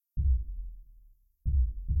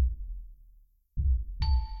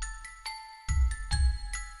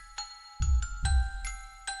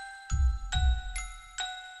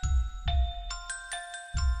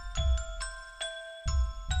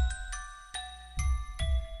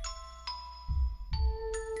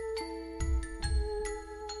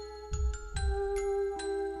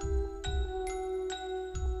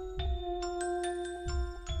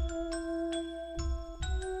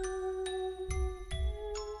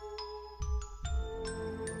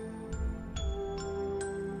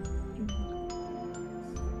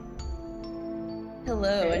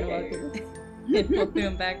Hello and welcome and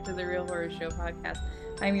welcome back to the Real Horror Show podcast.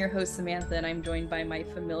 I'm your host Samantha and I'm joined by my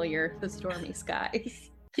familiar, the Stormy Skies.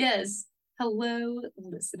 Yes. Hello,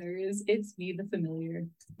 listeners. It's me, the familiar.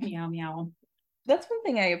 Meow meow. That's one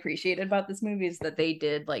thing I appreciated about this movie is that they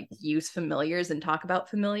did use familiars and talk about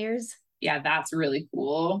familiars. Yeah, that's really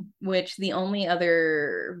cool. Which the only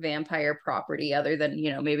other vampire property other than,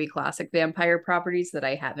 maybe classic vampire properties that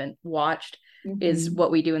I haven't watched is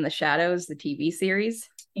What We Do in the Shadows, the TV series.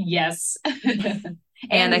 Yes.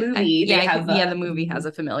 and the movie. The movie has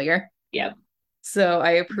a familiar. Yep. So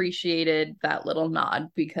I appreciated that little nod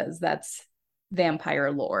because that's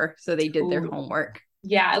vampire lore. So they did their homework.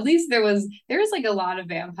 Yeah, at least there was a lot of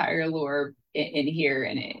vampire lore in here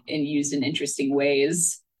and used in interesting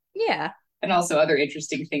ways. Yeah. And also other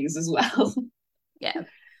interesting things as well. Yeah,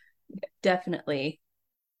 definitely.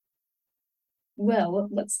 Well,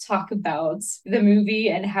 let's talk about the movie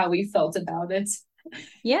and how we felt about it.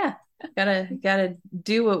 Yeah, gotta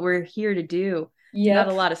do what we're here to do. Yeah, not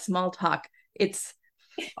a lot of small talk. It's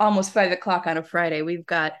almost 5:00 on a Friday. We've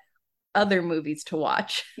got other movies to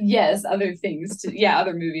watch. Yes, other movies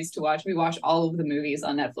to watch. We watch all of the movies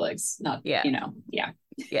on Netflix.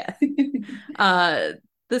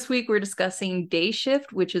 This week we're discussing Day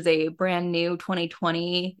Shift, which is a brand new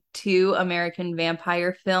 2022 American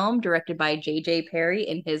vampire film directed by J.J. Perry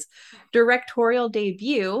in his directorial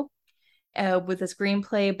debut, with a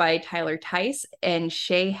screenplay by Tyler Tice and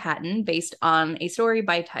Shay Hatton, based on a story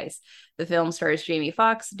by Tice. The film stars Jamie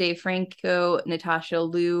Foxx, Dave Franco, Natasha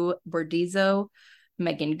Liu Bordizzo,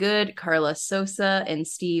 Megan Good, Carla Sosa, and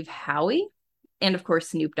Steve Howey, and of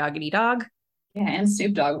course Snoop Doggity Dogg. Yeah, and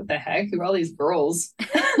Snoop Dogg. What the heck? Who are all these girls?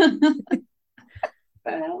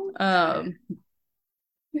 But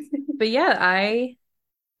yeah,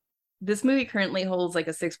 this movie currently holds a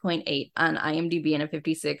 6.8 on IMDb and a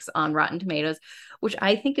 56 on Rotten Tomatoes, which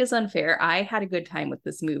I think is unfair. I had a good time with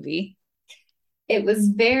this movie. It was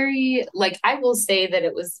very, I will say that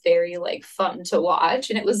it was very, fun to watch,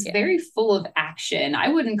 and it was very full of action. I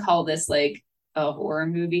wouldn't call this, a horror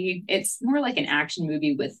movie. It's more like an action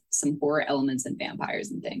movie with some horror elements and vampires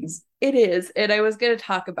and things. It is, and I was going to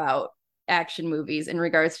talk about action movies in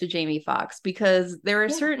regards to Jamie Foxx, because there are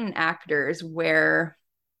certain actors where,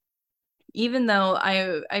 even though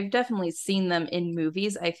I've definitely seen them in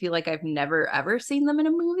movies, I feel like I've never ever seen them in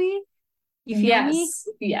a movie. You feel me?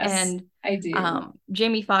 Yes, and I do.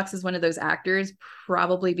 Jamie Foxx is one of those actors,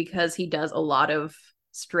 probably because he does a lot of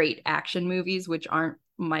straight action movies, which aren't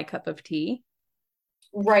my cup of tea.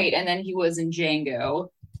 Right, and then he was in Django.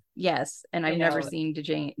 Yes, and I've never seen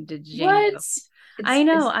Django. What? I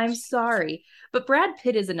know, I'm sorry. But Brad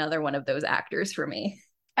Pitt is another one of those actors for me.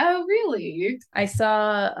 Oh, really? I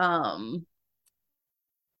saw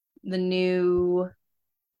the new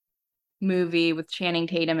movie with Channing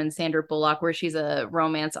Tatum and Sandra Bullock where she's a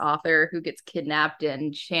romance author who gets kidnapped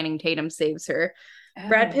and Channing Tatum saves her. Oh.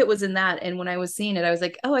 Brad Pitt was in that, and when I was seeing it, I was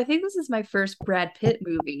like, oh, I think this is my first Brad Pitt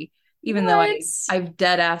movie, even though I've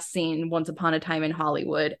dead ass seen Once Upon a Time in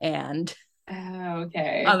Hollywood and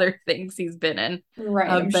other things he's been in. Right,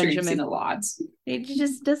 I'm sure you've seen a lot. It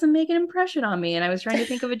just doesn't make an impression on me, and I was trying to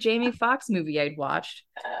think of a Jamie Foxx movie I'd watched,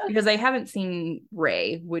 because I haven't seen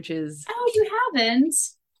Ray, which is... Oh, you haven't?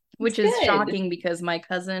 Which is shocking because my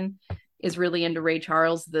cousin is really into Ray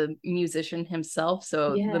Charles, the musician himself.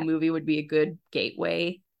 So the movie would be a good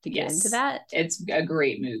gateway to get into that. It's a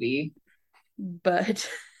great movie. But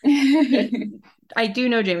I do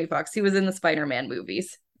know Jamie Foxx. He was in the Spider-Man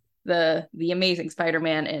movies, the Amazing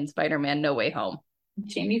Spider-Man and Spider-Man No Way Home.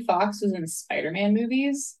 Jamie Foxx was in Spider-Man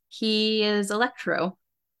movies? He is Electro.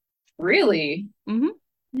 Really? Mm-hmm.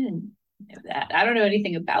 Know that. I don't know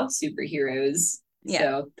anything about superheroes.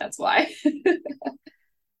 So that's why.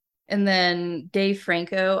 And then Dave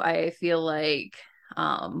Franco, I feel like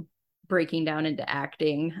breaking down into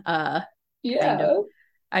acting. Kind of.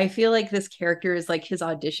 I feel like this character is like his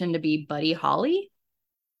audition to be Buddy Holly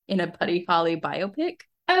in a Buddy Holly biopic.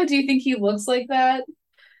 Oh, do you think he looks like that?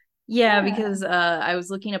 Yeah, because I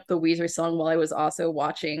was looking up the Weezer song while I was also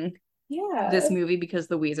watching this movie, because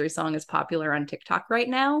the Weezer song is popular on TikTok right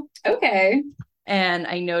now. Okay. And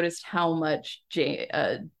I noticed how much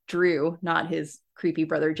Drew, not his creepy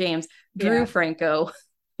brother James, Drew Franco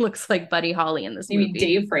looks like Buddy Holly in this movie.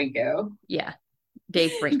 Dave Franco. Yeah,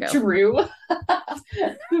 Dave Franco. Drew.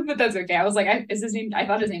 But that's okay. I was like, is his name? I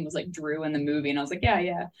thought his name was like Drew in the movie, and I was like,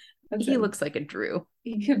 yeah. He looks like a Drew.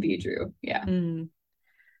 He could be Drew. Yeah.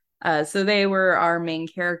 So they were our main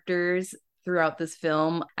characters throughout this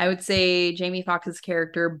film. I would say Jamie Foxx's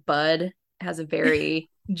character Bud has a very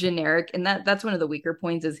generic, and that's one of the weaker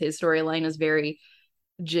points, is his storyline is very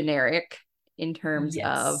generic in terms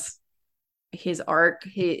of Yes. his arc.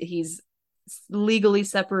 He's legally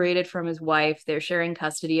separated from his wife. They're sharing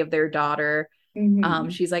custody of their daughter.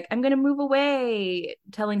 Mhm. She's like, I'm gonna move away,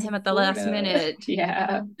 telling him To at the last Florida. minute,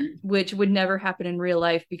 Yeah. which would never happen in real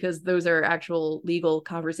life because those are actual legal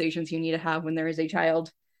conversations you need to have when there is a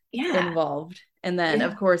child Yeah. involved. And then,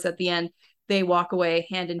 of Yeah. course, at the end, they walk away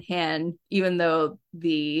hand in hand, even though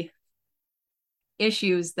the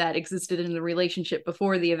issues that existed in the relationship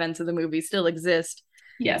before the events of the movie still exist.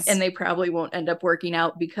 And Yes. they probably won't end up working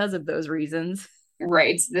out because of those reasons.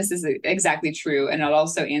 Right. This is exactly true. And it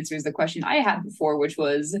also answers the question I had before, which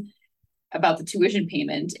was about the tuition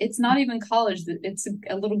payment. It's not even college. It's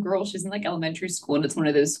a little girl. She's in like elementary school, and it's one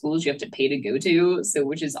of those schools you have to pay to go to. So,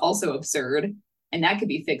 which is also absurd. And that could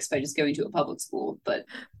be fixed by just going to a public school. But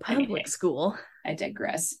I mean, Public hey, school. I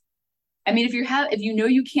digress. I mean, if you know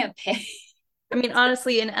you can't pay, I mean,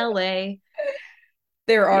 honestly, in LA,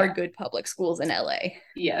 there are yeah, good public schools in LA.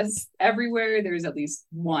 yes, everywhere there's at least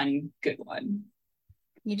one good one.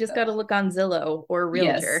 You just got to Ugh. look on Zillow or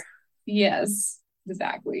Realtor. Yes, yes,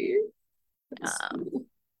 exactly. Um,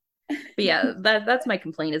 but yeah, that's my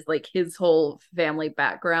complaint is like his whole family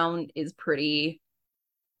background is pretty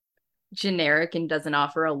generic and doesn't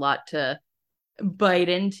offer a lot to bite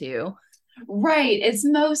into. Right. It's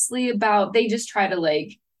mostly about they just try to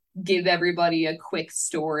like give everybody a quick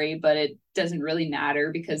story, but it doesn't really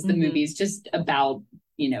matter because the Mm-hmm. movie's just about,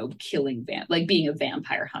 killing like being a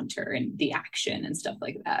vampire hunter and the action and stuff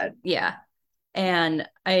like that. Yeah. And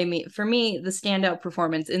I mean, for me, the standout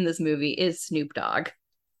performance in this movie is Snoop Dogg.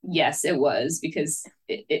 Yes, it was because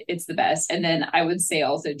it's the best. And then I would say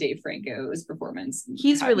also Dave Franco's performance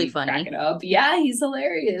He's had really me cracking funny. up. Yeah, he's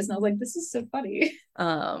hilarious. And I was like, this is so funny.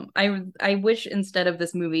 I wish instead of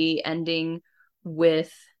this movie ending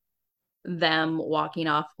with them walking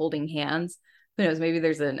off holding hands, who knows, maybe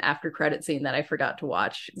there's an after credit scene that I forgot to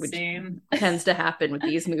watch, which Same. tends to happen with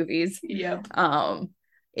these movies. Yep.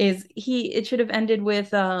 Is he it should have ended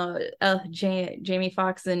with Jamie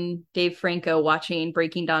Foxx and Dave Franco watching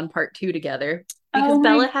Breaking Dawn Part 2 together because Oh my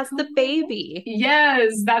Bella has the God. baby.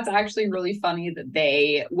 Yes, that's actually really funny that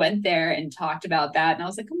they went there and talked about that. And I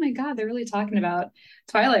was like, oh my God, they're really talking about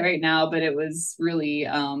Twilight right now. But it was really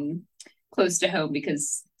close to home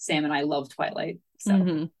because Sam and I love Twilight. So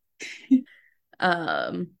Mm-hmm.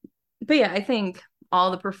 um but yeah, I think all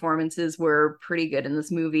the performances were pretty good in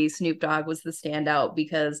this movie. Snoop Dogg was the standout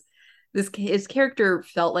because this his character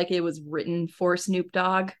felt like it was written for Snoop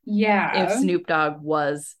Dogg if yeah. Snoop Dogg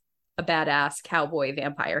was a badass cowboy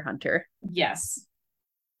vampire hunter. Yes,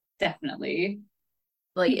 definitely.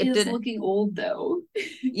 Like He it is didn't. looking old though.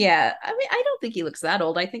 Yeah, I mean, I don't think he looks that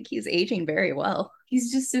old. I think he's aging very well.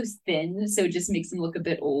 He's just so thin, so it just makes him look a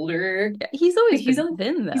bit older. Yeah, he's But always been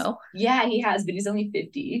thin he's though, yeah, he has, but he's only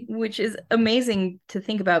 50. which is amazing to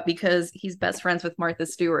think about because he's best friends with Martha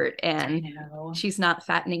Stewart I and know. she's not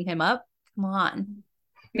fattening him up. Come on.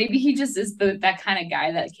 Maybe he just is that kind of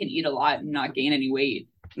guy that can eat a lot and not gain any weight.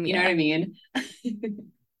 You know what Yeah, I mean?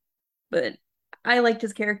 but I liked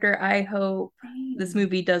his character. I hope this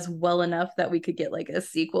movie does well enough that we could get like a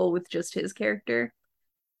sequel with just his character.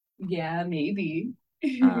 Yeah, maybe.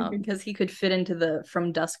 Because he could fit into the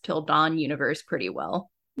From Dusk Till Dawn universe pretty well.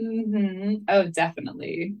 Oh,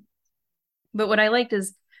 definitely. But what I liked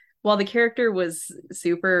is while the character was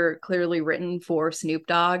super clearly written for Snoop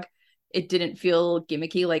Dogg, it didn't feel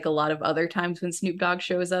gimmicky like a lot of other times when Snoop Dogg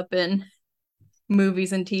shows up in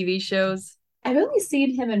movies and TV shows. I've only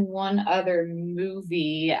seen him in one other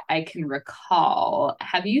movie I can recall.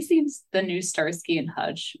 Have you seen the new Starsky and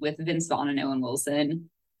Hutch with Vince Vaughn and Owen Wilson?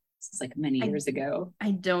 This is like many I years ago.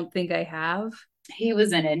 I don't think I have. He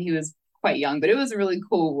was in it. He was quite young, but it was a really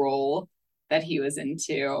cool role that he was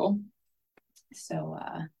into. So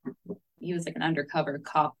he was like an undercover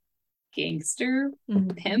cop gangster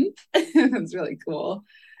Mhm. pimp. It was really cool.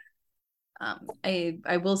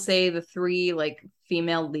 I will say the three like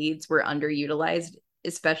female leads were underutilized,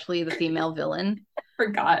 especially the female villain.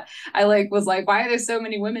 Forgot. I was like, why are there so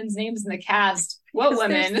many women's names in the cast? What Because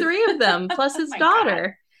there's women? three of them plus Oh his my God.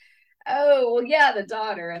 daughter. Oh, well, yeah, the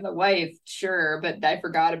daughter and the wife, sure, but I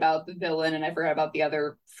forgot about the villain and I forgot about the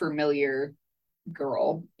other familiar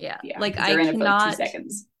girl. Yeah, Yeah, like because they're in it for like 2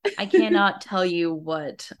 seconds. I cannot tell you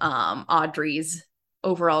what Audrey's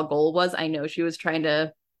overall goal was. I know she was trying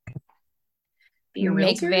to Be a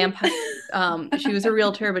make realtor? vampire she was a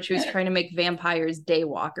realtor, but she was trying to make vampires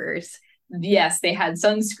daywalkers. Yes, they had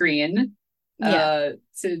sunscreen Yeah.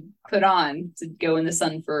 to put on to go in the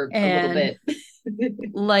sun for a little And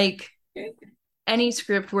bit. like any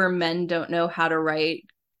script where men don't know how to write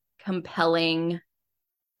compelling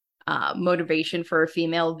motivation for a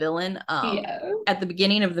female villain. Yeah. At the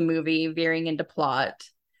beginning of the movie, veering into plot,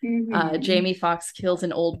 Mm-hmm. Jamie Foxx kills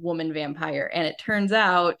an old woman vampire, and it turns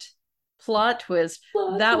out, plot twist,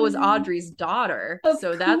 Plot that was twist. Audrey's daughter. Of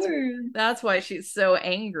So course. that's why she's so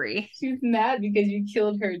angry. She's mad because you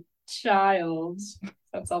killed her child.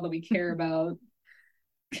 That's all that we care about.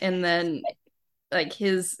 And then like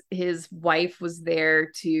his wife was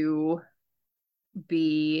there to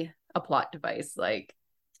be a plot device, like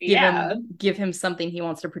Yeah. give him something he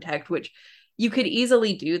wants to protect, which you could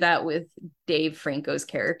easily do that with Dave Franco's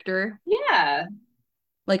character. Yeah.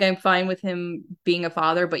 Like I'm fine with him being a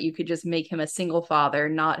father, but you could just make him a single father,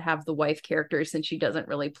 not have the wife character since she doesn't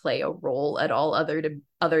really play a role at all other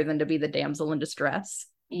than to be the damsel in distress.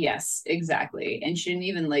 Yes, exactly. And she didn't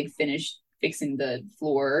even like finish fixing the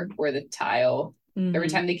floor or the tile. Every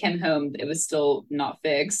Mm-hmm. time they came home, it was still not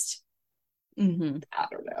fixed. Mm-hmm. I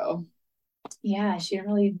don't know. Yeah, she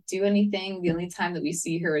didn't really do anything. The only time that we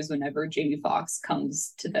see her is whenever Jamie Foxx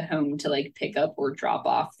comes to the home to like pick up or drop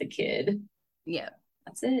off the kid. Yeah.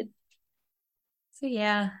 That's it. So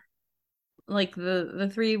yeah, like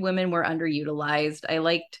the three women were underutilized. I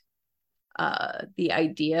liked the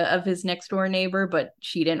idea of his next door neighbor, but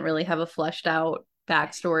she didn't really have a fleshed out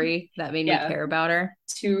backstory that made me Yeah, care about her.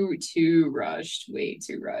 too rushed. Way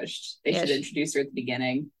too rushed. They Yeah, should introduce her at the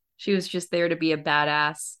beginning. she was just there to be a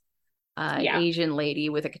badass Yeah. Asian lady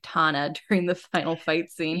with a katana during the final fight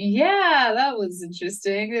scene. Yeah, that was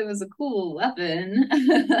interesting. It was a cool weapon.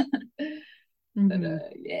 But Mm-hmm.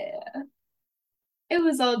 yeah, it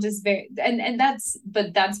was all just very and that's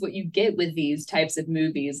what you get with these types of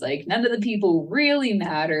movies. Like none of the people really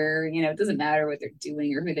matter. It doesn't matter what they're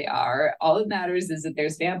doing or who they are. All that matters is that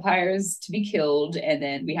there's vampires to be killed, and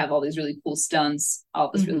then we have all these really cool stunts,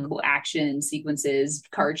 all this really Mm-hmm. cool action sequences,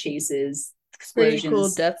 car chases, Pretty cool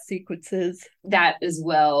explosions, death sequences. that as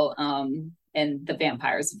well. And the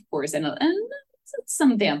vampires, of course, and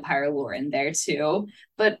some vampire lore in there too.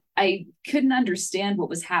 But I couldn't understand what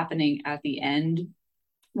was happening at the end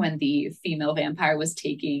when the female vampire was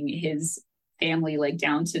taking his family like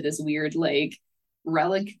down to this weird like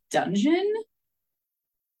relic dungeon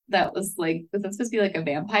that was supposed to be like a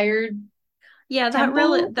vampire Yeah,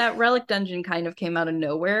 temple. that relic dungeon kind of came out of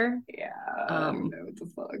nowhere. Yeah, I don't Um, know what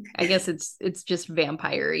the I fuck. guess it's just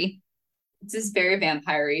vampire-y. It's just very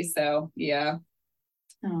vampire-y, so yeah.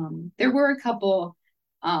 There were a couple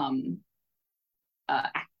um uh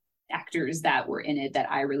actors that were in it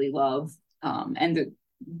that I really love. And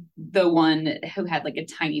the one who had like a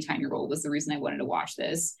tiny role was the reason I wanted to watch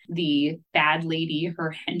this. The bad lady,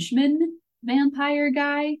 her henchman vampire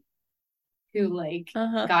guy who like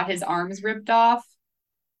Uh-huh. got his arms ripped off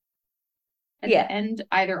at the Yeah. end.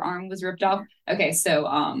 Either arm was ripped off. Okay, so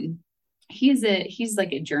he's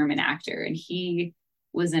like a German actor, and he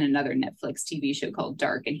was in another Netflix TV show called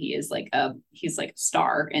Dark, and he's like a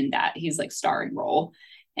star in that. He's like starring role,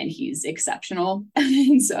 and he's exceptional.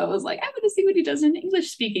 And so I was like, I want to see what he does in an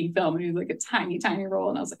English speaking film. And he was like a tiny role,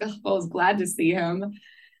 and I was like, oh, I was glad to see him.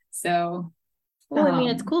 So Well, I mean,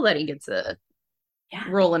 it's cool that he gets a yeah,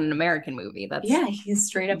 role in an American movie. That's yeah, he's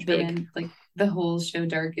straight up big. German. Like the whole show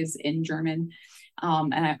Dark is in German.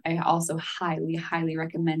 And I also highly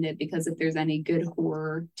recommend it, because if there's any good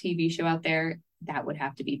horror TV show out there, that would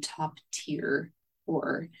have to be top tier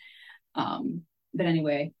horror. But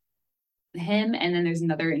anyway, him, and then there's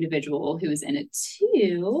another individual who is in it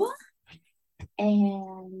too.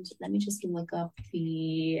 And let me just look up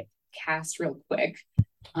the cast real quick.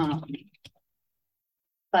 Um,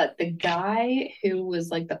 but the guy who was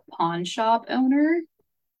like the pawn shop owner,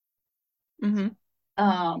 Mm-hmm.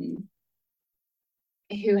 um,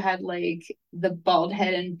 who had like the bald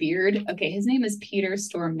head and beard. Okay, his name is Peter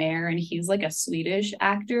Stormare, and he's like a Swedish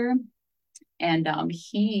actor. And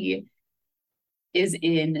he is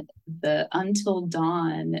in the Until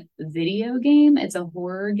Dawn video game. It's a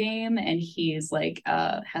horror game, and he's like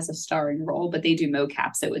has a starring role, but they do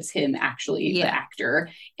mocap, so it's him actually the Yeah. actor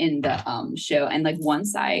in the show. And like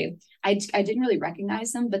once I didn't really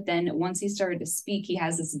recognize him, but then once he started to speak, he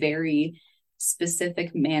has this very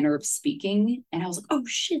specific manner of speaking, and I was like, oh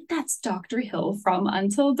shit, that's Dr. Hill from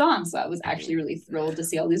Until Dawn. So I was actually really thrilled to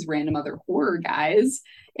see all these random other horror guys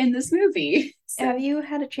in this movie. So Have you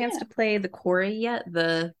had a chance yeah. to play the Corey yet?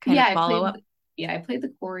 The kind Yeah, of follow up? I played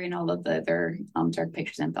the Corey and all of the other Dark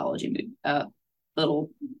Pictures anthology little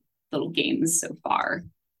games so far.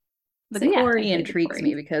 The So yeah, I Corey played the intrigues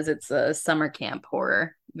me Corey. because it's a summer camp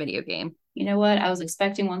horror video game. You know what? I was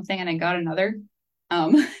expecting one thing and I got another.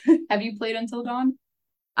 Um, have you played Until Dawn?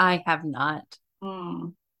 I have not.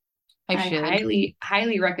 Hmm. I I should.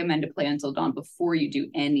 highly recommend to play Until Dawn before you do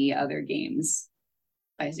any other games.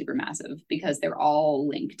 by Supermassive because they're all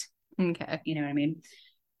linked. Okay. You know what I mean?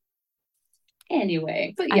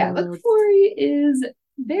 Anyway, but I yeah, will- Book 4 is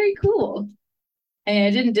very cool. And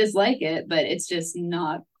I didn't dislike it, but it's just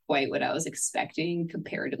not quite what I was expecting,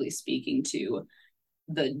 comparatively speaking, to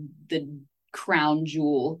the crown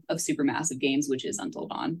jewel of Supermassive games, which is Until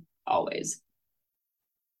Dawn, always.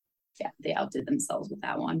 Yeah, they outdid themselves with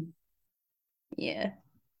that one. Yeah.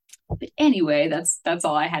 But anyway, that's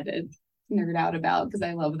all I had to nerd out about because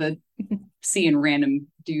I love the seeing random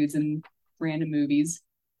dudes in random movies.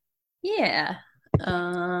 Yeah.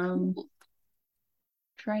 Trying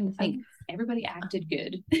to think. Everybody acted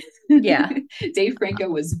good. Yeah. Dave Franco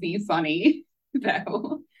was be funny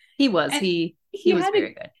though. He was. And He was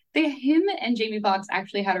very good. Him and Jamie Foxx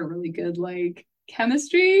actually had a really good like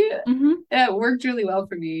chemistry that worked really well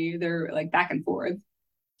for me. They're like back and forth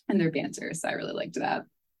and their banter, so I really liked that.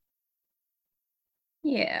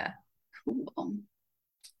 Yeah. Cool.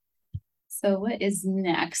 So what is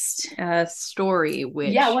next? Story,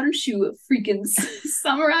 which yeah, why don't you freaking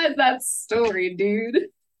summarize that story, dude?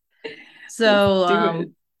 So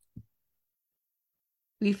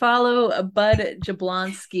we follow Bud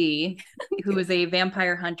Jablonski, who is a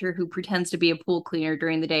vampire hunter who pretends to be a pool cleaner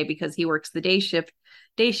during the day because he works the day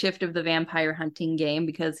shift of the vampire hunting game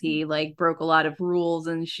because he like broke a lot of rules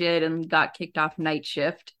and shit and got kicked off night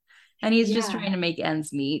shift. And he's just trying to make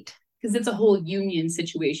ends meet. Because it's a whole union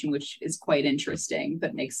situation, which is quite interesting,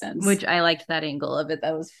 but makes sense. Which I liked that angle of it.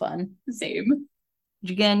 That was fun. Same.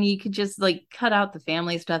 Again, you could just like cut out the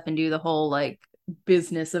family stuff and do the whole like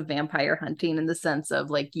business of vampire hunting in the sense of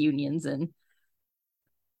like unions and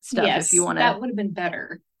stuff. Yes, if you want to, that would have been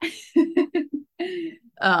better.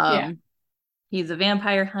 Yeah. He's a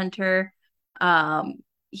vampire hunter.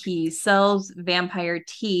 He sells vampire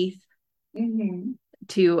teeth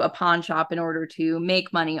to a pawn shop in order to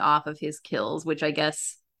make money off of his kills, which I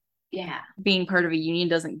guess being part of a union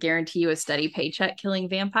doesn't guarantee you a steady paycheck killing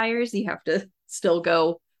vampires. You have to still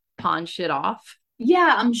go pawn shit off.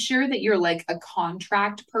 Yeah, I'm sure that you're like a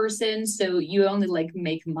contract person, so you only like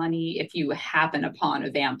make money if you happen upon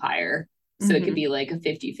a vampire. So it could be like a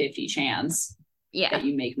 50-50 chance that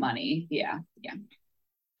you make money. Yeah.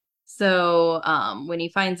 So when he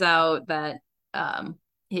finds out that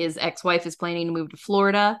his ex-wife is planning to move to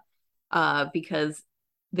Florida because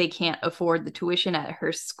they can't afford the tuition at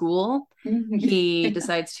her school, he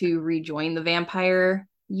decides to rejoin the vampire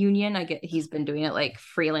union. I get he's been doing it like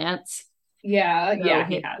freelance. He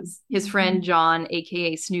has. His friend John,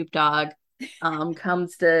 aka Snoop Dogg,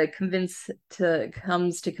 comes to convince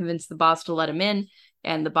the boss to let him in,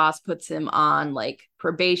 and the boss puts him on like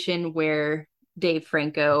probation where Dave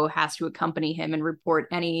Franco has to accompany him and report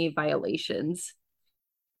any violations.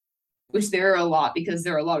 Which there are a lot because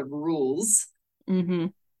there are a lot of rules. A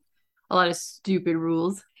lot of stupid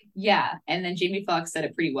rules. Yeah, and then Jamie Foxx said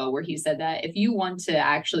it pretty well where he said that if you want to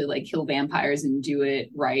actually like kill vampires and do it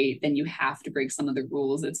right, then you have to break some of the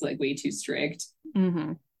rules. It's like way too strict.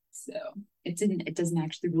 So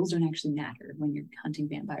the rules don't actually matter when you're hunting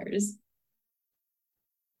vampires.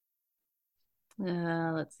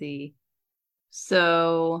 Let's see.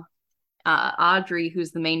 So Audrey,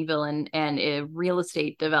 who's the main villain and a real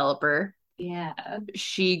estate developer,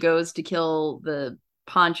 she goes to kill the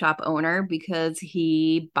pawn shop owner because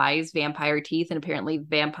he buys vampire teeth, and apparently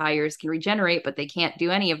vampires can regenerate, but they can't do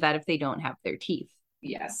any of that if they don't have their teeth.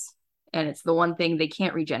 Yes. And it's the one thing they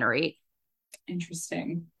can't regenerate.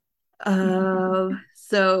 Interesting.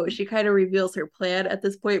 So she kind of reveals her plan at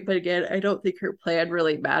this point, but again, I don't think her plan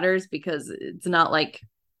really matters because it's not like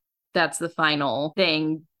that's the final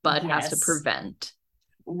thing Bud has to prevent.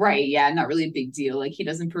 Right, yeah, not really a big deal. Like he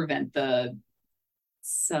doesn't prevent the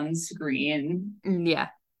sunscreen. Yeah.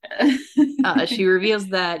 She reveals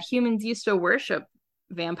that humans used to worship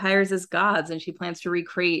vampires as gods, and she plans to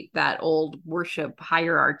recreate that old worship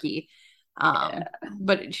hierarchy.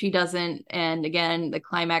 But she doesn't, and again, the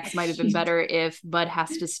climax might have been better if Bud has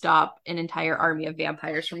to stop an entire army of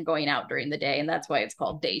vampires from going out during the day, and that's why it's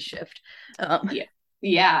called Day Shift.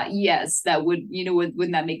 Yes, that would,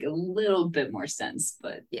 wouldn't that make a little bit more sense?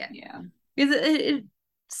 But yeah, because it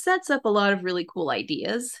sets up a lot of really cool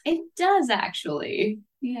ideas. It does actually.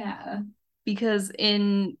 Yeah. Because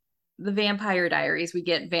in the Vampire Diaries, we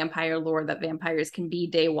get vampire lore that vampires can be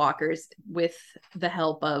day walkers with the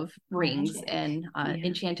help of rings and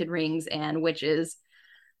enchanted rings and witches.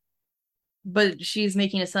 But she's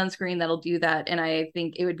making a sunscreen that'll do that. And I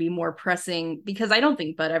think it would be more pressing because I don't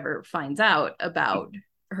think Bud ever finds out about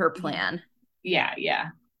her plan. Yeah.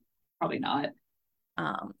 Probably not.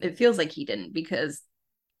 It feels like he didn't because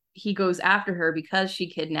he goes after her because she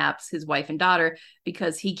kidnaps his wife and daughter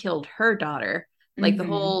because he killed her daughter. Like the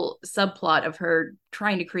whole subplot of her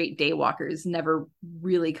trying to create daywalkers never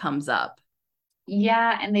really comes up.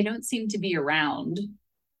 Yeah, and they don't seem to be around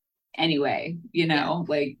anyway,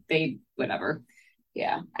 like they whatever.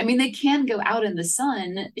 Yeah. I mean, they can go out in the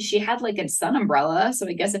sun. She had like a sun umbrella, so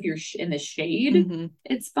I guess if you're in the shade,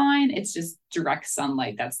 it's fine. It's just direct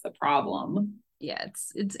sunlight that's the problem. Yeah,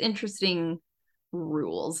 it's interesting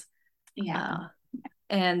rules. Yeah.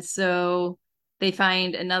 And so they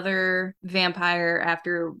find another vampire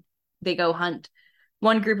after they go hunt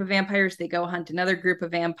one group of vampires, they go hunt another group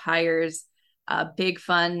of vampires. Big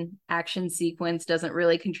fun action sequence, doesn't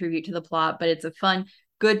really contribute to the plot, but it's a fun,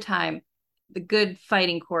 good time. The good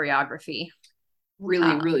fighting choreography.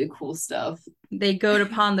 Really cool stuff. They go to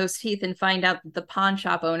pawn those teeth and find out that the pawn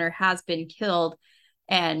shop owner has been killed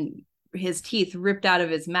and his teeth ripped out of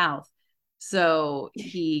his mouth. So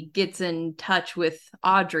he gets in touch with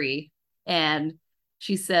Audrey and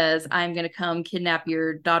she says, I'm going to come kidnap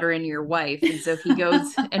your daughter and your wife. And so he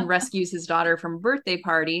goes and rescues his daughter from a birthday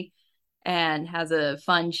party and has a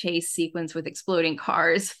fun chase sequence with exploding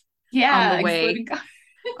cars. Yeah,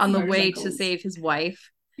 on the way to save his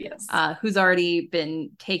wife. Yes. Who's already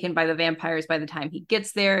been taken by the vampires by the time he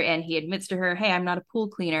gets there. And he admits to her, hey, I'm not a pool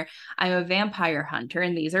cleaner. I'm a vampire hunter,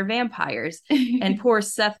 and these are vampires. And poor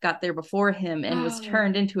Seth got there before him and was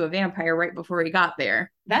turned into a vampire right before he got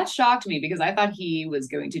there. That shocked me because I thought he was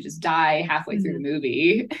going to just die halfway through the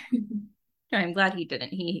movie. I'm glad he didn't.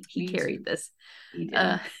 He carried this. He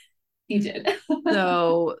did. He did.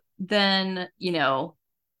 So then,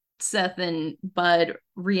 Seth and Bud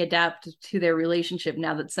readapt to their relationship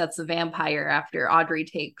now that Seth's a vampire after Audrey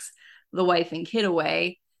takes the wife and kid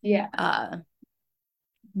away. Yeah.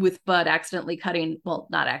 With Bud accidentally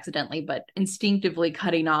not accidentally, but instinctively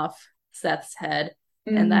cutting off Seth's head.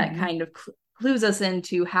 And that kind of clues us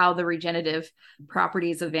into how the regenerative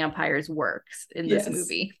properties of vampires works in this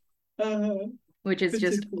movie. Which is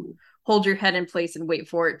just cool. Hold your head in place and wait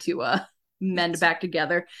for it to mend back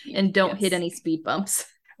together and don't hit any speed bumps.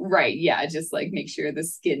 Right. Yeah. Just like make sure the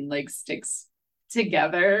skin like sticks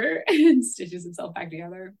together and stitches itself back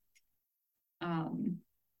together.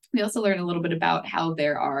 We also learn a little bit about how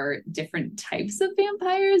there are different types of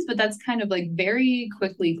vampires, but that's kind of like very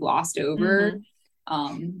quickly glossed over.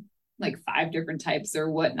 Like 5 different types or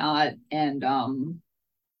whatnot. And,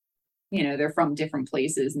 they're from different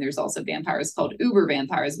places. And there's also vampires called uber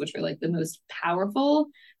vampires, which are like the most powerful.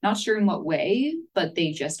 Not sure in what way, but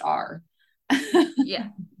they just are. Yeah.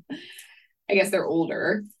 I guess they're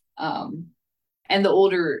older. And the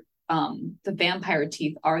older the vampire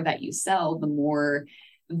teeth are that you sell, the more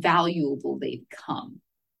valuable they become.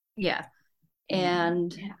 Yeah.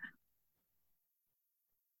 And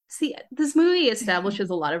see, this movie establishes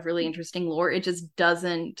a lot of really interesting lore. It just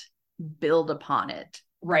doesn't build upon it.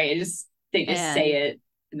 Right. They just say it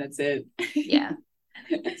and that's it. Yeah.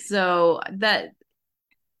 So that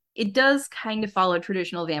it does kind of follow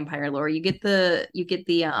traditional vampire lore. You get the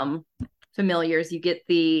familiars, you get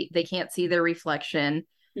they can't see their reflection.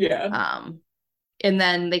 Yeah. And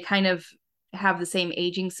then they kind of have the same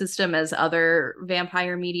aging system as other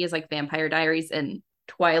vampire medias like Vampire Diaries and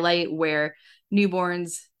Twilight, where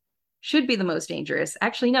newborns should be the most dangerous.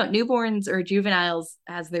 Actually, no, newborns or juveniles,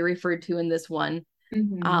 as they're referred to in this one,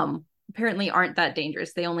 apparently aren't that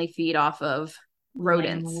dangerous. They only feed off of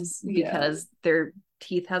rodents because their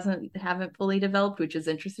teeth haven't fully developed, which is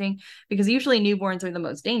interesting because usually newborns are the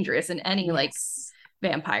most dangerous in any like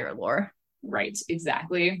vampire lore. Right,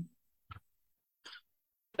 exactly.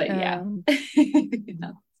 But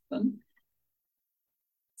that's fun.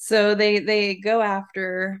 So they go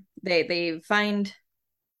after they find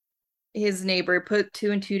his neighbor, put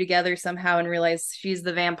 2 and 2 together somehow and realize she's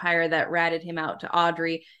the vampire that ratted him out to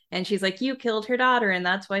Audrey. And she's like, you killed her daughter and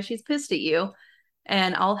that's why she's pissed at you.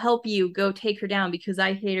 And I'll help you go take her down because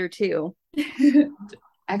I hate her too.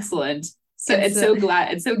 Excellent. So it's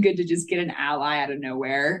so good to just get an ally out of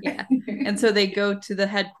nowhere. Yeah. And so they go to the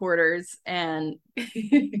headquarters and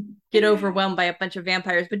get overwhelmed by a bunch of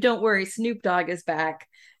vampires. But don't worry, Snoop Dogg is back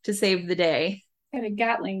to save the day. Got a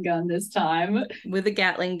Gatling gun this time. With a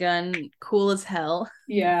Gatling gun, cool as hell.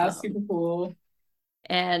 Yeah, super cool.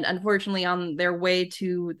 And unfortunately, on their way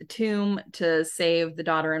to the tomb to save the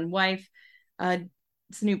daughter and wife,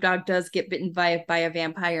 Snoop Dogg does get bitten by a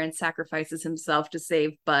vampire and sacrifices himself to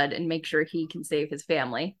save Bud and make sure he can save his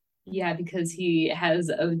family. Yeah, because he has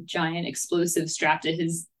a giant explosive strapped to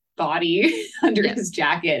his body under his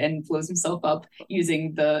jacket and blows himself up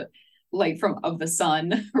using the like from of the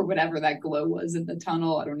sun or whatever that glow was in the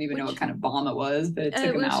tunnel. I don't even know what Which kind of bomb it was, but it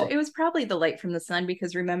took him out. it was probably the light from the sun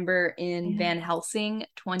because remember in Yeah. Van Helsing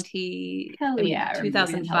Hell yeah, I remember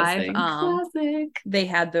Van 2005, Helsing. Classic. they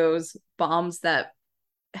had those bombs that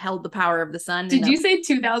held the power of the sun. Did you say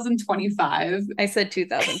 2025? I said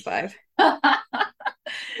 2005.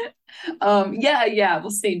 Yeah, well,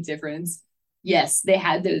 same difference. Yes, they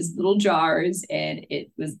had those little jars and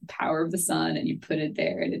it was the power of the sun, and you put it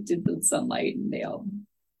there and it did the sunlight, and they all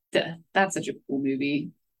that's such a cool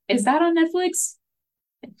movie. Is that on Netflix?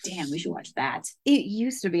 Damn, we should watch that. It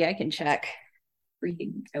used to be. I can check.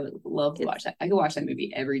 Freaking, I would love to watch that. I could watch that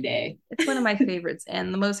movie every day. It's one of my favorites.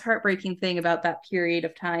 And the most heartbreaking thing about that period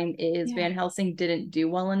of time is Yeah. Van Helsing didn't do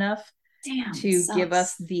well enough Damn, to give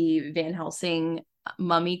us the Van Helsing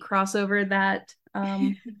mummy crossover that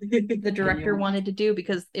the director wanted to do,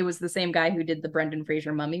 because it was the same guy who did the Brendan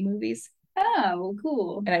Fraser mummy movies. Oh,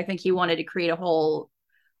 cool. And I think he wanted to create a whole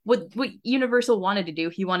what Universal wanted to do.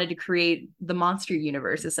 He wanted to create the monster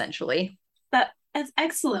universe essentially. That's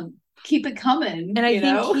excellent. Keep it coming. And I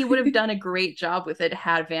think he would have done a great job with it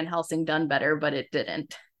had Van Helsing done better, but it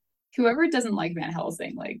didn't. Whoever doesn't like Van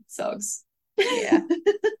Helsing like sucks. Yeah.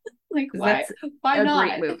 Like why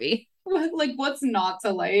not? Great movie. Like what's not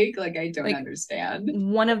to like? Like I don't understand.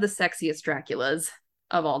 One of the sexiest Draculas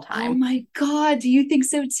of all time. Oh my god, do you think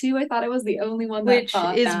so too? I thought I was the only one that Which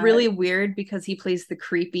is really weird because he plays the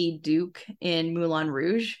creepy Duke in Moulin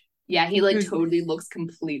Rouge. Yeah, he totally looks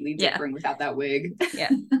completely different without that wig. Yeah.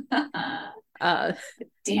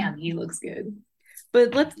 Damn, he looks good.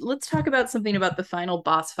 But let's talk about something about the final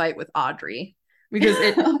boss fight with Audrey,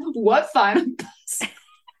 because what final boss?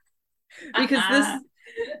 Because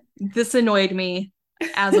this annoyed me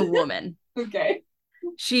as a woman. Okay.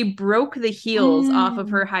 She broke the heels off of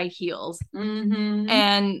her high heels. Mm-hmm.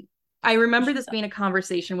 And I remember this being a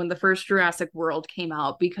conversation when the first Jurassic World came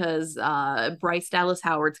out, because Bryce Dallas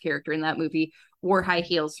Howard's character in that movie wore high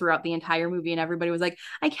heels throughout the entire movie, and everybody was like,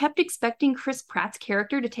 I kept expecting Chris Pratt's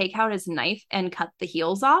character to take out his knife and cut the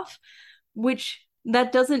heels off, which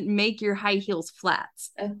that doesn't make your high heels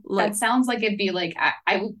flats. That sounds like it'd be like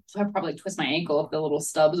I would probably twist my ankle if the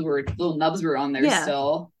little nubs were on there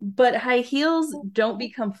still. But high heels don't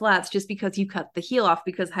become flats just because you cut the heel off,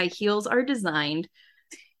 because high heels are designed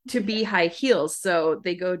to be high heels. So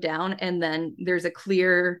they go down and then there's a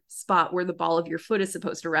clear spot where the ball of your foot is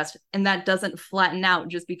supposed to rest. And that doesn't flatten out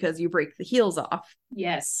just because you break the heels off.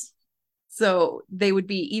 Yes. So they would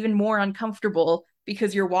be even more uncomfortable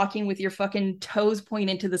because you're walking with your fucking toes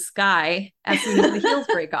pointed to the sky as soon as the heels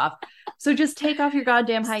break off. So just take off your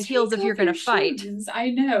goddamn high heels if you're going to fight. I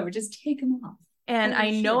know. Just take them off. And I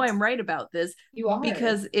know I'm right about this. You are.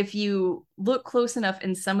 Because if you look close enough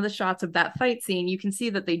in some of the shots of that fight scene, you can see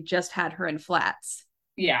that they just had her in flats.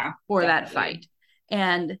 Yeah. For that fight.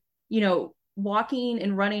 And, walking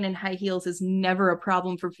and running in high heels is never a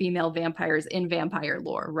problem for female vampires in vampire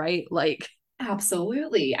lore, right? Like,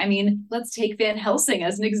 absolutely. I mean, let's take Van Helsing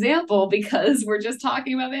as an example, because we're just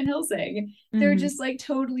talking about Van Helsing. Mm-hmm. They're just like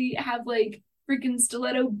totally have like freaking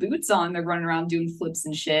stiletto boots on. They're running around doing flips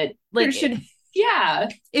and shit. Like, yeah.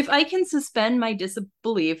 If I can suspend my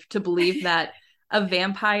disbelief to believe that a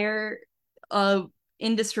vampire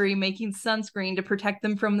industry making sunscreen to protect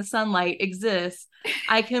them from the sunlight exists,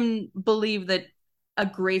 I can believe that a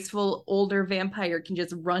graceful older vampire can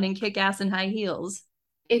just run and kick ass in high heels.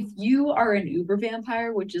 If you are an uber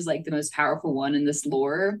vampire, which is like the most powerful one in this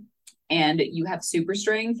lore, and you have super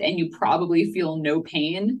strength and you probably feel no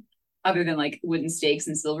pain other than like wooden stakes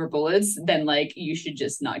and silver bullets, then like you should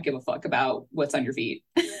just not give a fuck about what's on your feet,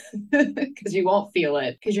 because you won't feel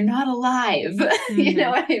it because you're not alive. Mm-hmm. You know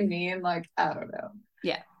what I mean? Like, I don't know.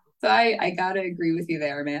 Yeah. So I gotta agree with you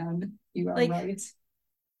there, man. You are right.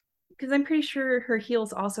 Because I'm pretty sure her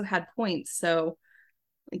heels also had points. So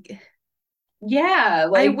like, yeah,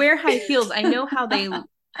 I wear high heels. I know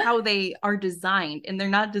how they are designed, and they're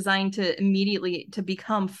not designed to immediately to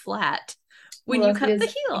become flat when you cut the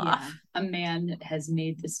heel off. A man has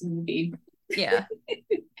made this movie. Yeah.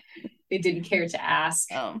 They didn't care to ask.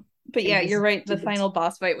 But yeah, you're right. The final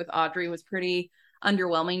boss fight with Audrey was pretty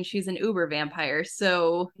underwhelming. She's an uber vampire.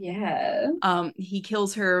 So yeah. He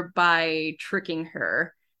kills her by tricking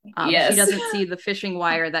her. Yes. She doesn't see the fishing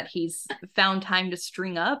wire that he's found time to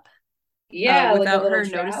string up. Yeah. Without her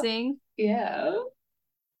noticing. Yeah.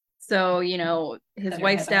 So, his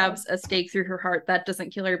wife stabs a stake through her heart. That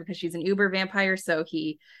doesn't kill her because she's an uber vampire. So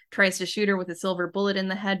he tries to shoot her with a silver bullet in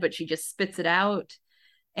the head, but she just spits it out.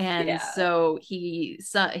 And so he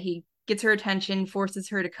gets her attention, forces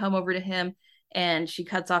her to come over to him. and she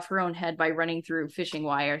cuts off her own head by running through fishing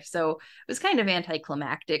wire. So it was kind of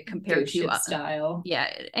anticlimactic compared Ghost to ship style. yeah,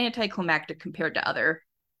 anticlimactic compared to other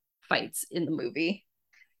fights in the movie.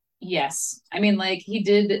 Yes. I mean, like he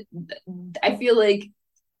did, I feel like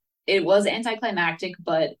it was anticlimactic,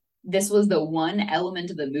 but this was the one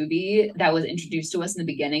element of the movie that was introduced to us in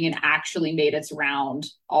the beginning and actually made its round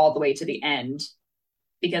all the way to the end.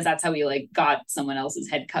 Because that's how we like got someone else's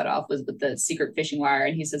head cut off was with the secret fishing wire,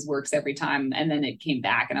 and he says works every time, and then it came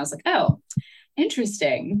back, and I was like, oh,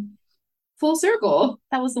 interesting, full circle.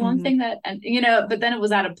 That was the one thing that, and but then it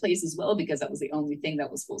was out of place as well because that was the only thing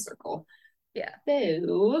that was full circle. Yeah.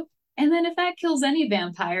 So, and then if that kills any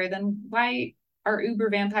vampire, then why are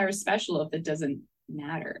uber vampires special if it doesn't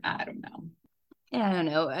matter? I don't know. Yeah, I don't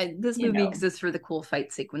know. This movie exists for the cool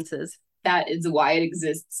fight sequences. That is why it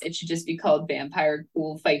exists. It should just be called Vampire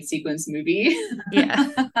Cool Fight Sequence Movie.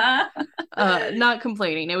 Yeah. Not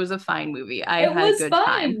complaining. It was a fine movie. I had a good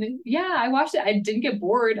time. Yeah, I watched it. I didn't get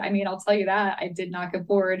bored. I mean, I'll tell you that. I did not get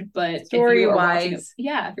bored, but story wise,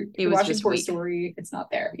 if you're watching for a story, it's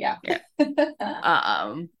not there. Yeah. But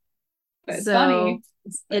it's funny.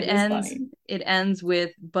 It ends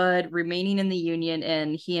with Bud remaining in the Union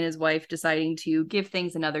and he and his wife deciding to give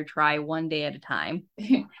things another try one day at a time.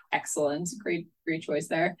 Excellent. Great choice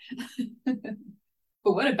there.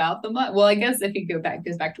 But what about the money? Well, I guess if he goes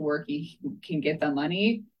back to work, he can get the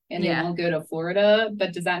money and they won't go to Florida.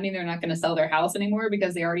 But does that mean they're not going to sell their house anymore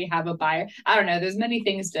because they already have a buyer? I don't know. There's many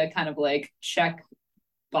things to kind of like check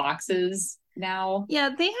boxes now. Yeah,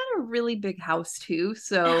 they had a really big house too,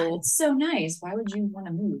 so it's so nice. Why would you want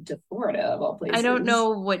to move to Florida of all places? I don't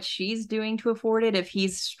know what she's doing to afford it, if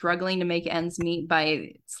he's struggling to make ends meet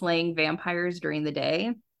by slaying vampires during the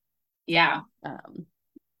day. Yeah.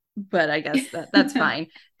 But I guess that's fine.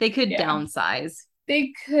 They could downsize.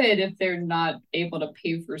 They could if they're not able to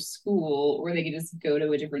pay for school, or they could just go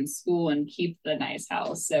to a different school and keep the nice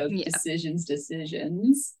house. So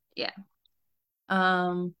decisions. Yeah.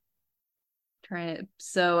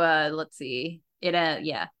 Let's see it.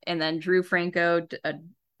 And then Dave Franco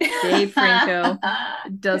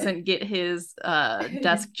doesn't get his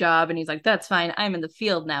desk job, and he's like, that's fine, I'm in the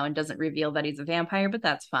field now, and doesn't reveal that he's a vampire, but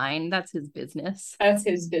that's fine, that's his business. And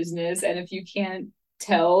if you can't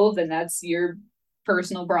tell, then that's your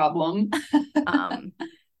personal problem.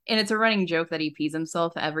 And it's a running joke that he pees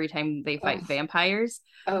himself every time they fight vampires.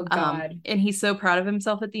 Oh God. And he's so proud of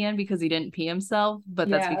himself at the end because he didn't pee himself, but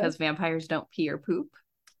that's because vampires don't pee or poop.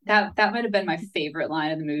 That might have been my favorite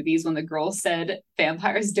line of the movies, when the girl said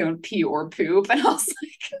vampires don't pee or poop, and I was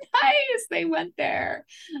like, nice, they went there.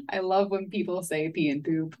 I love when people say pee and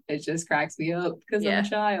poop. It just cracks me up because I'm a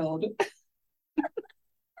child.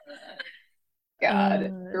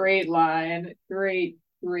 God, great line. Great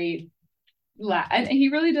and he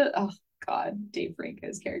really did. Oh God, Dave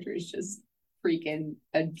Franco's character is just freaking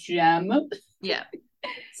a gem. Yeah.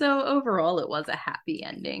 So overall, it was a happy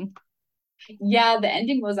ending. Yeah, the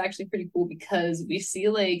ending was actually pretty cool because we see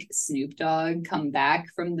like Snoop Dogg come back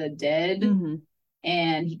from the dead,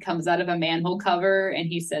 and he comes out of a manhole cover and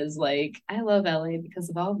he says like, I love LA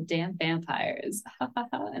because of all the damn vampires.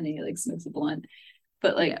 And then he like smokes a blunt.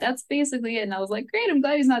 But like that's basically it. And I was like, great, I'm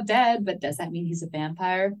glad he's not dead, but does that mean he's a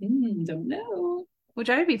vampire? Don't know. Which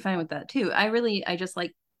I would be fine with that too. I just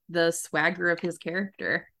like the swagger of his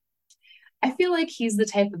character. I feel like he's the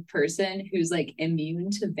type of person who's like immune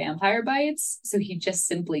to vampire bites, so he just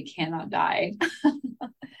simply cannot die.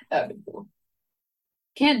 That would be cool.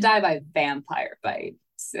 Can't die by vampire bite.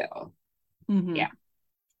 So yeah.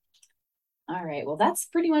 All right. Well, that's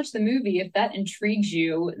pretty much the movie. If that intrigues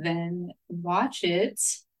you, then watch it.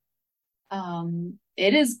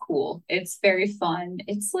 It is cool. It's very fun.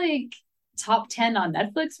 It's like top 10 on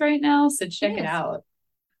Netflix right now, so check it out.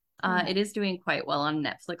 It is doing quite well on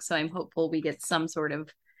Netflix, so I'm hopeful we get some sort of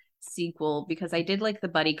sequel, because I did like the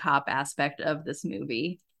buddy cop aspect of this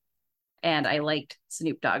movie, and I liked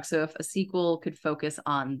Snoop Dogg. So if a sequel could focus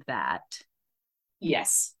on that,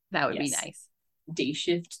 yes, that would be nice. Day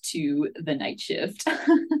shift to the night shift.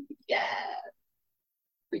 Yeah,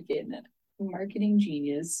 freaking marketing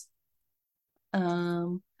genius.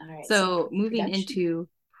 All right. So moving into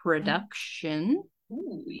production.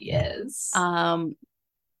 Ooh, yes.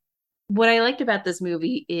 What I liked about this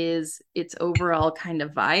movie is its overall kind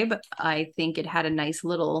of vibe. I think it had a nice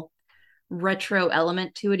little retro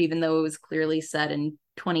element to it, even though it was clearly set in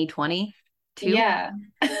 2022. Yeah.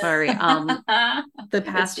 Sorry. The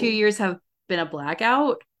past 2 years have been a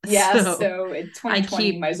blackout. Yeah, so in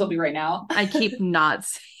 2020 might as well be right now. I keep not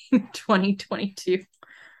saying 2022.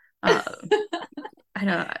 I don't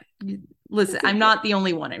know. Listen, I'm not the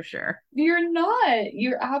only one, I'm sure. You're not.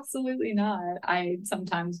 You're absolutely not. I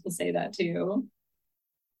sometimes will say that too.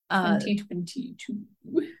 2022.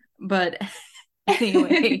 But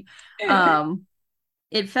anyway,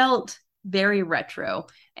 it felt very retro,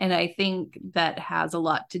 and I think that has a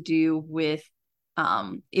lot to do with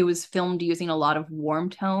it was filmed using a lot of warm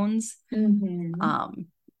tones.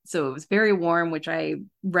 So it was very warm, which I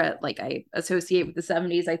read, like, I associate with the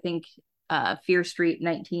 70s. I think Fear Street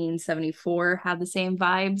 1974 had the same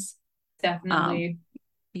vibes. Definitely.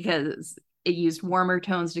 Because it used warmer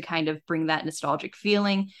tones to kind of bring that nostalgic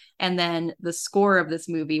feeling. And then the score of this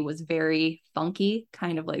movie was very funky,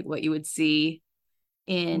 kind of like what you would see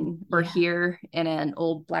in or hear in an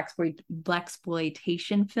old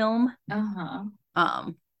blaxploitation film.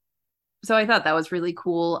 So I thought that was really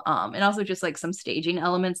cool. And also just like some staging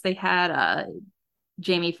elements they had.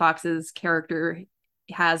 Jamie Foxx's character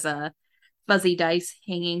has a fuzzy dice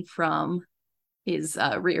hanging from his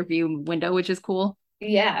rear view window, which is cool.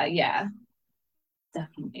 Yeah,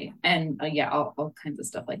 definitely. And all kinds of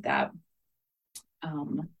stuff like that.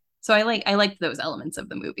 So I liked those elements of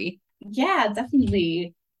the movie. Yeah,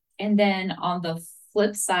 definitely. And then on the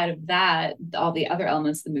flip side of that, all the other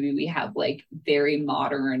elements of the movie, we have like very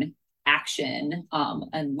modern action,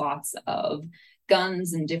 and lots of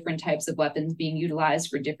guns and different types of weapons being utilized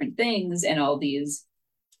for different things. And all these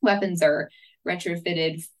weapons are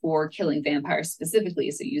retrofitted for killing vampires specifically.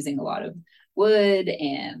 So using a lot of wood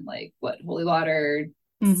and like holy water,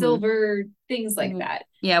 silver, things like that.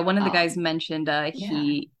 Yeah, one of the guys mentioned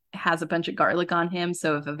he has a bunch of garlic on him,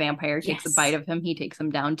 so if a vampire takes a bite of him, he takes them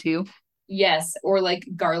down too. Yes, or like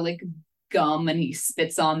garlic gum, and he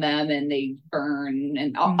spits on them and they burn,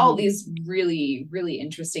 and all these really, really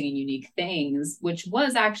interesting and unique things, which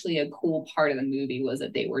was actually a cool part of the movie, was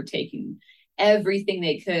that they were taking everything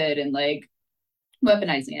they could and like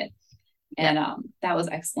weaponizing it. And that was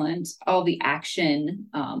excellent. All the action,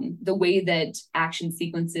 the way that action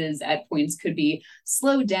sequences at points could be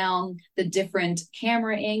slowed down, the different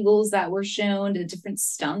camera angles that were shown, the different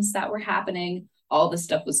stunts that were happening, all the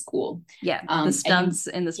stuff was cool. Yeah, the stunts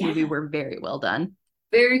in this movie were very well done.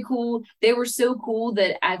 Very cool. They were so cool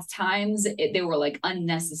that at times they were like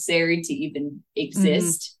unnecessary to even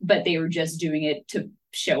exist, but they were just doing it to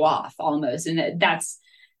show off almost. And that's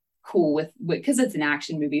cool with because it's an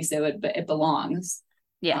action movie, so it belongs.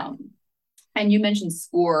 And you mentioned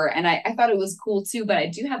score, and I thought it was cool too, but I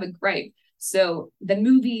do have a gripe. So the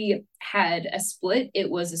movie had a split.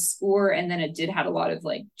 It was a score, and then it did have a lot of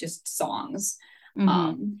like just songs.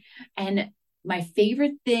 And my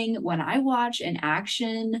favorite thing when I watch an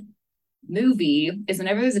action movie is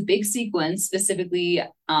whenever there's a big sequence, specifically,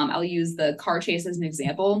 I'll use the car chase as an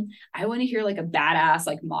example. I want to hear like a badass,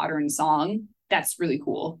 like modern song. That's really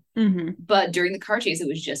cool. But during the car chase, it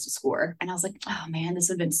was just a score. And I was like, oh man, this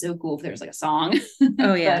would have been so cool if there was like a song.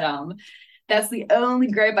 Oh yeah. But that's the only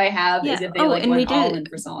gripe I have is if they went all in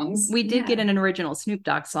for songs. We did get an original Snoop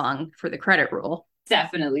Dogg song for the credit roll.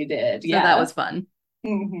 Definitely did. So that was fun.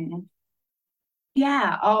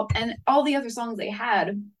 Yeah. All the other songs they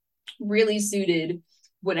had really suited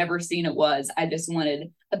whatever scene it was. I just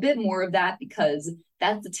wanted a bit more of that because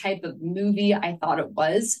that's the type of movie I thought it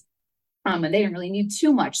was. And they didn't really need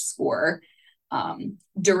too much score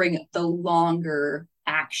during the longer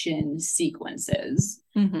action sequences.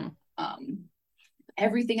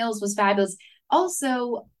 Everything else was fabulous.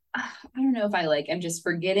 Also, I don't know if I'm just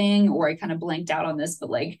forgetting or I kind of blanked out on this, but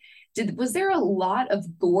like, was there a lot of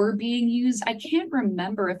gore being used? I can't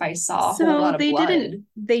remember if I saw a whole lot of blood.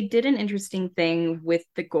 They did an interesting thing with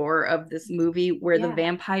the gore of this movie where the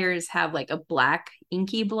vampires have like a black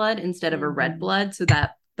inky blood instead of a red blood. So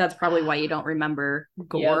that's probably why you don't remember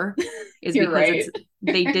gore is because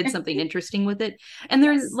they did something interesting with it. And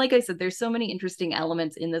there's, like I said, there's so many interesting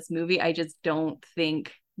elements in this movie. I just don't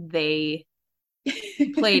think they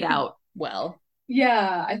played out well.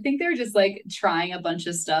 Yeah, I think they're just like trying a bunch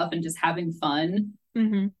of stuff and just having fun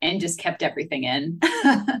and just kept everything in,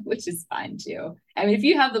 which is fine too. I mean, if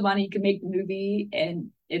you have the money, you can make the movie and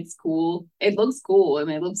it's cool. It looks cool. I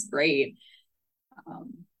mean, it looks great.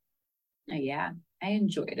 Yeah, I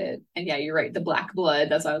enjoyed it. And yeah, you're right. The black blood.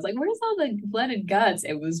 That's why I was like, where's all the blood and guts?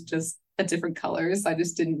 It was just a different color. So I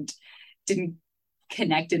just didn't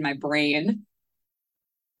connect in my brain.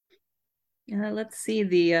 Let's see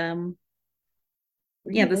the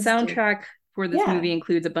soundtrack for this movie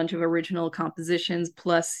includes a bunch of original compositions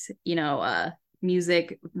plus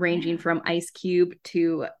music ranging from Ice Cube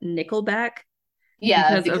to Nickelback.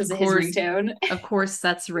 Because of course, his ringtone. Of course,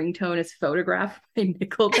 Seth's ringtone is Photograph by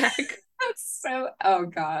Nickelback. So, oh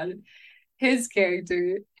god, his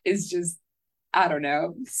character is just I don't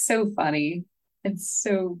know, so funny. It's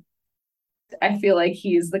so, I feel like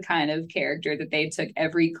he's the kind of character that they took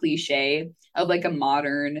every cliche of like a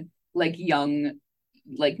modern, like young,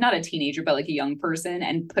 like not a teenager, but like a young person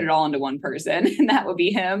and put it all into one person. And that would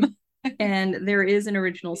be him. And there is an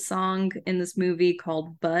original song in this movie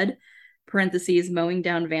called Bud, parentheses, Mowing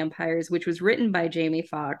Down Vampires, which was written by Jamie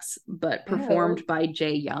Foxx, but performed by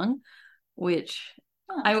Jay Young, which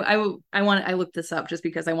I looked this up just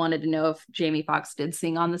because I wanted to know if Jamie Foxx did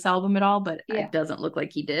sing on this album at all, but it doesn't look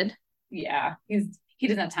like he did. Yeah, he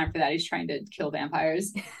doesn't have time for that. He's trying to kill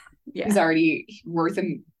vampires. Yeah. He's already worth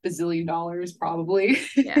a bazillion dollars, probably.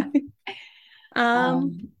 Yeah.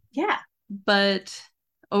 Yeah. But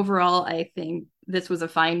overall, I think this was a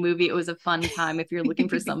fine movie. It was a fun time if you're looking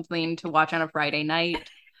for something to watch on a Friday night.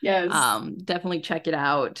 Yes. Definitely check it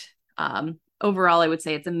out. Overall, I would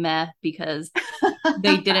say it's a meh because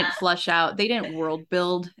they didn't world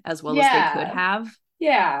build as well as they could have.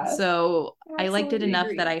 Yeah. So I liked it enough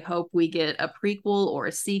that I hope we get a prequel or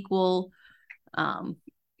a sequel,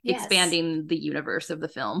 expanding the universe of the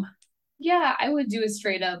film. Yeah, I would do a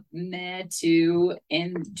straight up meh too.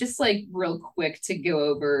 And just like real quick to go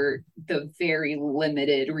over the very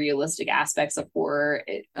limited realistic aspects of horror.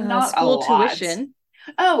 Not school a lot. Tuition.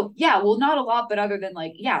 Oh, yeah. Well, not a lot, but other than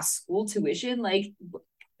like, yeah, school tuition, like,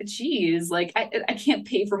 geez, like I can't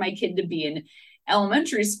pay for my kid to be in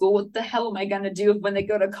elementary school. What the hell am I going to do when they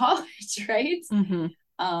go to college? Right. Mm-hmm.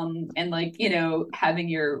 And like, you know, having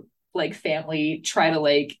your like family try to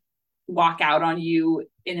like walk out on you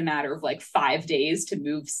in a matter of like 5 days to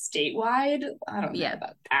move statewide. I don't know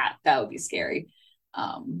about that. That would be scary.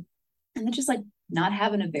 And then just like not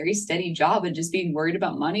having a very steady job and just being worried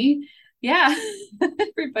about money. Yeah.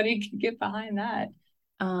 Everybody can get behind that.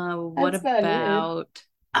 What about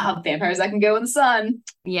vampires that can go in the sun?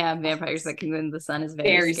 Yeah, vampires that can go in the sun is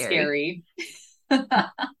very scary.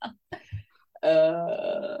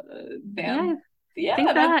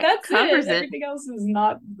 Yeah, that covers it. Everything else is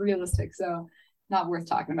not realistic, so not worth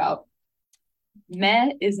talking about.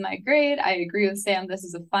 Meh is my grade. I agree with Sam. This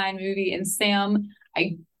is a fine movie. And Sam,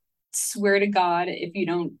 I swear to God, if you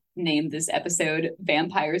don't name this episode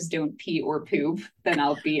Vampires Don't Pee or Poop, then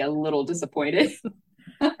I'll be a little disappointed.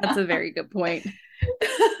 That's a very good point.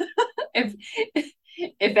 If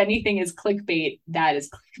anything is clickbait, that is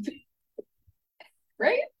clickbait.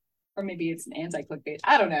 Right? Or maybe it's an anti-clickbait.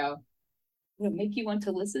 I don't know. Will it make you want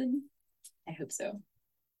to listen? I hope so.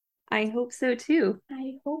 I hope so too.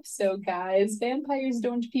 I hope so, guys. Vampires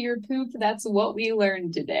don't pee or poop. That's what we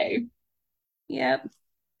learned today. Yep.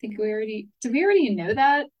 Did we already know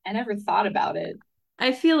that? I never thought about it.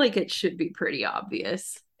 I feel like it should be pretty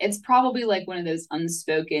obvious. It's probably like one of those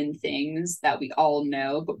unspoken things that we all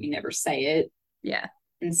know, but we never say it. Yeah.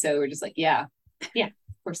 And so we're just like, yeah, of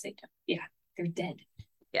course they don't. Yeah, they're dead.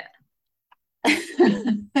 Yeah.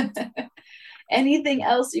 Anything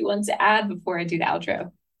else you want to add before I do the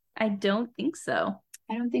outro? I don't think so.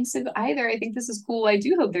 I don't think so either. I think this is cool. I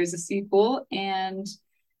do hope there's a sequel, and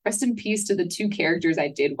rest in peace to the 2 characters I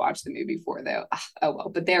did watch the movie for, though. Oh well,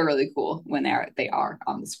 but they're really cool when they are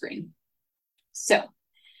on the screen. So,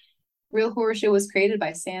 Real Horror Show was created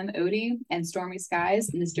by Sam Odie and Stormy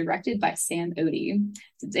Skies and is directed by Sam Odie.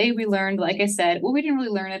 Today we learned, like I said, well, we didn't really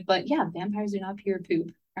learn it, but yeah, vampires do not pee or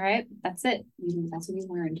poop. All right, that's it. That's what we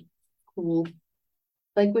learned. Cool.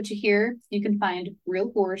 Like what you hear, you can find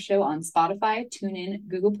Real Horror Show on Spotify, TuneIn,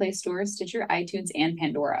 Google Play Store, Stitcher, iTunes, and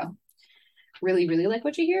Pandora. Really, really like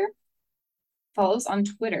what you hear? Follow us on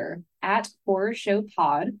Twitter at Horror Show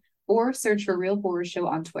Pod or search for Real Horror Show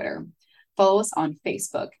on Twitter. Follow us on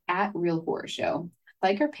Facebook at Real Horror Show.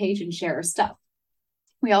 Like our page and share our stuff.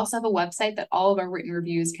 We also have a website that all of our written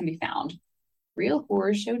reviews can be found,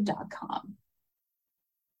 realhorrorshow.com.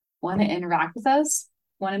 Want to interact with us?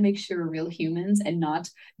 Want to make sure we're real humans and not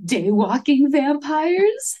day-walking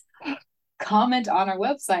vampires? Comment on our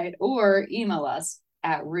website or email us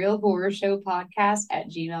at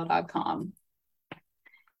realhorrorshowpodcast@gmail.com.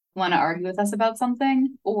 Want to argue with us about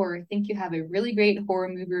something? Or think you have a really great horror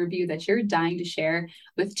movie review that you're dying to share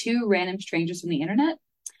with 2 random strangers from the internet?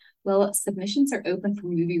 Well, submissions are open for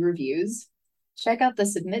movie reviews. Check out the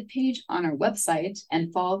submit page on our website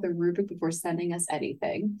and follow the rubric before sending us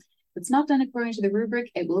anything. If it's not done according to the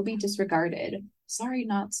rubric, it will be disregarded. Sorry,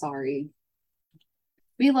 not sorry.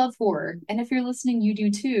 We love horror, and if you're listening, you do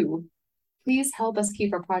too. Please help us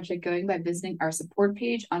keep our project going by visiting our support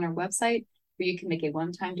page on our website, where you can make a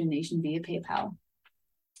one-time donation via PayPal.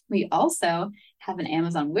 We also have an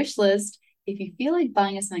Amazon wish list. If you feel like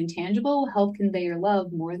buying us something tangible will help convey your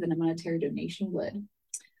love more than a monetary donation would.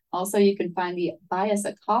 Also, you can find the Buy Us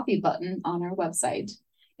a Coffee button on our website.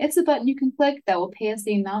 It's a button you can click that will pay us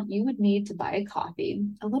the amount you would need to buy a coffee.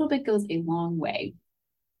 A little bit goes a long way.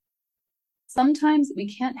 Sometimes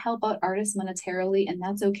we can't help out artists monetarily, and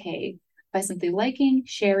that's okay. By simply liking,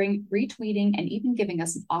 sharing, retweeting, and even giving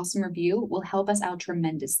us an awesome review will help us out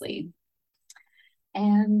tremendously.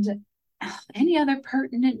 And any other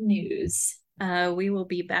pertinent news? We will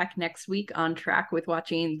be back next week on track with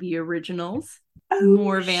watching the originals. Oh,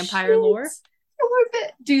 more vampire lore.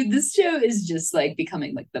 Dude, this show is just like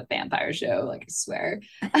becoming like the vampire show, like I swear,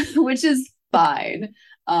 which is fine.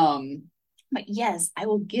 But yes, I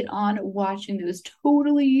will get on watching those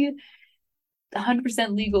totally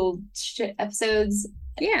 100% legal episodes.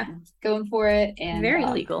 Yeah, going for it, and very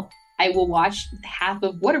legal. I will watch half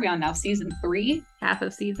of, what are we on now? Season 3? Half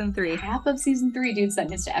of season 3. Half of season 3, dude.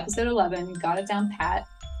 Sent us to episode 11. Got it down pat.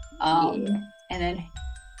 And then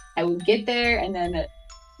I will get there, and then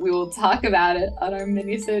we will talk about it on our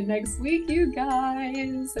mini-sode next week, you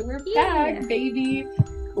guys. So we're back, baby.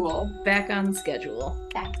 Cool. Back on schedule.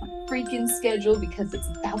 Back on freaking schedule, because it's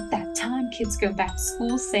about that time. Kids go back to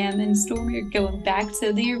school. Sam and Stormy are going back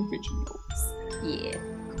to the originals. Yeah.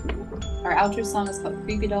 Our outro song is called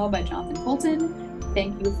Creepy Doll by Jonathan Colton.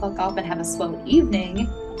 Thank you, fuck off, and have a swell evening.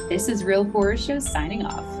 This is Real Horror Show signing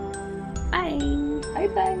off. Bye.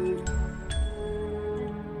 Bye-bye.